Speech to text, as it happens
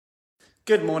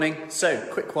Good morning. So,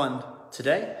 quick one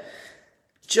today.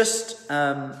 Just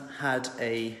had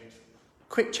a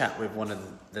quick chat with one of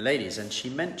the ladies, and she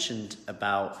mentioned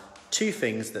about two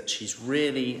things that she's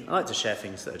really... I like to share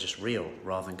things that are just real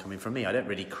rather than coming from me. I don't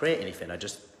really create anything, I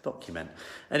just document.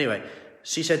 Anyway,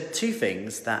 she said two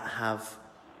things that have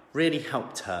really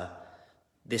helped her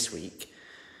this week,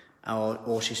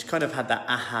 or she's kind of had that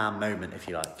aha moment, if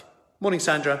you like. Morning,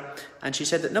 Sandra. And she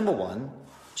said that number one,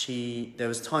 there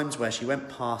was times where she went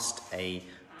past a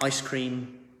ice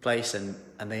cream place and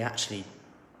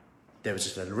there was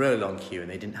just a real long queue and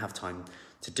they didn't have time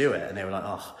to do it, and they were like,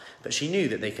 oh, but she knew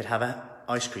that they could have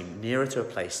ice cream nearer to a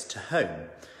place to home.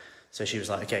 So she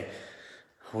was like, okay,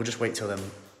 we'll just wait till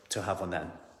have one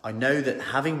then. I know that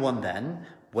having one then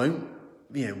won't,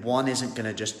 one isn't going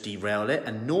to just derail it.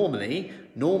 And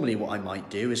normally what I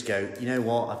might do is go, you know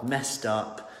what, I've messed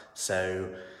up, so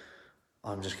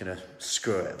I'm just going to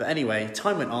screw it. But anyway,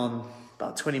 time went on.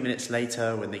 About 20 minutes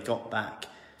later, when they got back,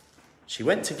 she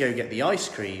went to go get the ice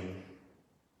cream,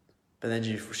 but then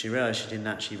she realised she didn't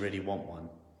actually really want one.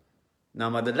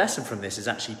 Now, the lesson from this is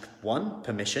actually, one,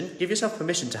 permission. Give yourself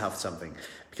permission to have something.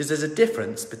 Because there's a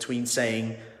difference between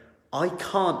saying, I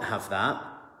can't have that,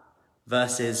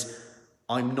 versus,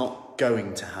 I'm not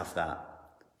going to have that.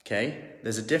 Okay?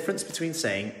 There's a difference between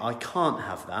saying, I can't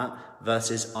have that,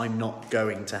 versus, I'm not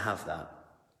going to have that.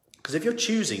 Because if you're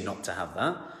choosing not to have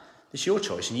that, it's your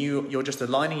choice, and you're just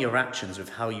aligning your actions with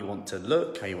how you want to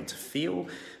look, how you want to feel,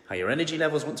 how your energy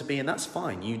levels want to be, and that's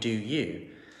fine. You do you.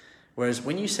 Whereas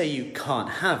when you say you can't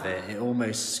have it, it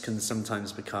almost can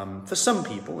sometimes become, for some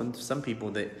people, and some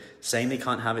people that saying they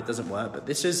can't have it doesn't work, but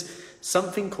this is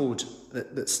something called,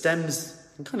 that stems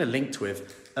and kind of linked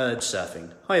with urge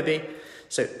surfing. Hi, B.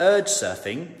 So urge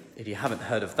surfing, if you haven't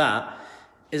heard of that,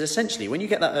 is essentially when you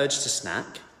get that urge to snack,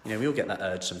 we all get that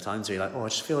urge sometimes, where you're like, oh, I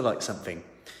just feel like something.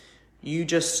 You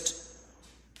just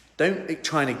don't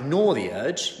try and ignore the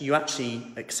urge. You actually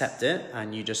accept it,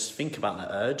 and you just think about that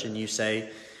urge, and you say,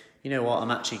 you know what, I'm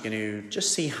actually going to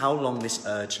just see how long this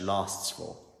urge lasts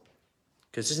for.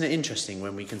 Because isn't it interesting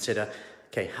when we consider,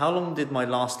 okay, how long did my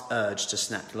last urge to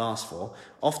snack last for?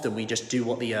 Often we just do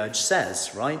what the urge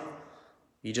says, right?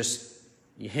 You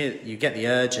get the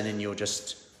urge, and then you'll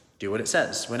just do what it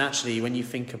says. When actually, when you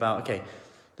think about, okay,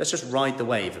 let's just ride the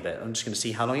wave a bit. I'm just going to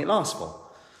see how long it lasts for.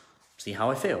 See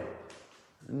how I feel.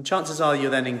 And chances are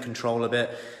you're then in control a bit.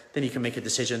 Then you can make a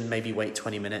decision, maybe wait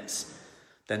 20 minutes.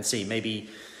 Then see, maybe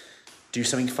do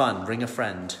something fun, bring a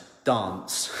friend,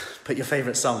 dance, put your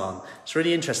favourite song on. It's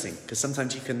really interesting, because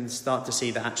sometimes you can start to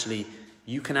see that actually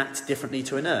you can act differently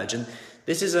to an urge. And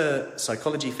this is a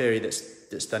psychology theory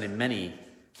that's done in many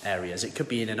areas. It could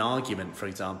be in an argument, for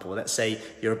example. Let's say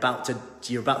you're about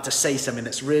to say something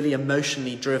that's really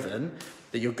emotionally driven,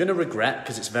 that you're going to regret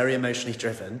because it's very emotionally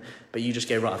driven, but you just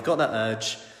go, right, I've got that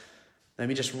urge, let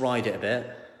me just ride it a bit,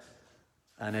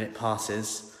 and then it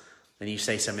passes, then you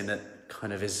say something that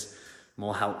kind of is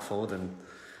more helpful than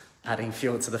adding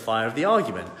fuel to the fire of the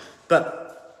argument.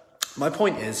 But my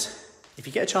point is, if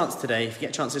you get a chance today, if you get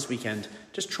a chance this weekend,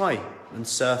 just try and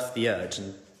surf the urge.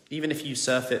 And even if you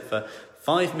surf it for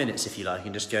 5 minutes, if you like,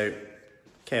 and just go,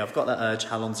 okay, I've got that urge,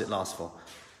 how long does it last for?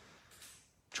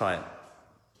 Try it.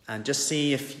 And just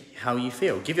see how you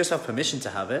feel. Give yourself permission to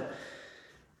have it,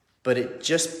 but it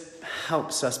just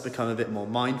helps us become a bit more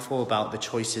mindful about the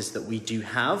choices that we do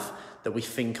have that we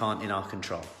think aren't in our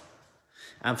control.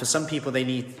 And for some people, they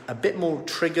need a bit more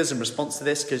triggers in response to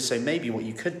this, because so maybe what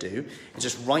you could do is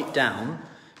just write down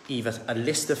either a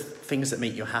list of things that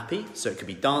make you happy. So it could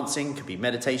be dancing, could be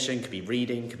meditation, could be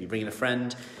reading, could be bringing a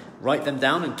friend. Write them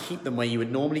down and keep them where you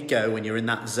would normally go when you're in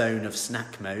that zone of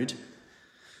snack mode.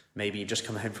 Maybe you've just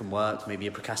come home from work, maybe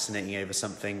you're procrastinating over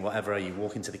something, whatever, you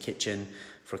walk into the kitchen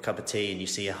for a cup of tea and you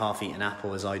see a half-eaten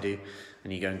apple, as I do,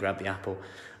 and you go and grab the apple.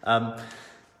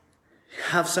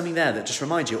 Have something there that just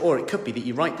reminds you, or it could be that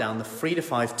you write down the 3 to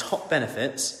 5 top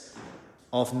benefits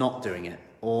of not doing it,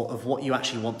 or of what you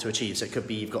actually want to achieve. So it could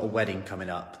be you've got a wedding coming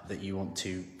up that you want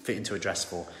to fit into a dress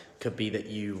for. It could be that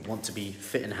you want to be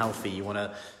fit and healthy, you want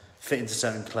to fit into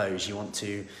certain clothes, you want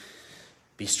to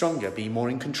be stronger, be more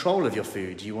in control of your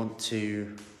food. You want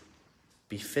to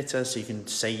be fitter so you can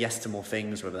say yes to more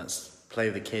things, whether that's play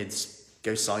with the kids,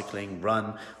 go cycling,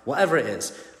 run, whatever it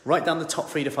is. Write down the top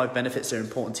 3 to 5 benefits that are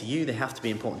important to you. They have to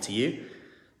be important to you.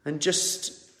 And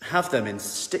just have them and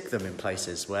stick them in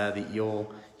places where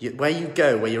where you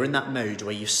go, where you're in that mode,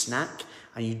 where you snack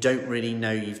and you don't really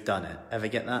know you've done it. Ever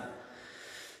get that?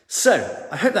 So,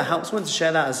 I hope that helps. I wanted to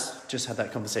share that, as just had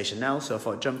that conversation now, so I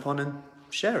thought I'd jump on and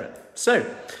share it.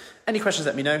 So, any questions,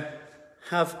 let me know.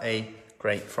 Have a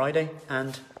great Friday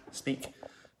and speak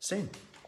soon.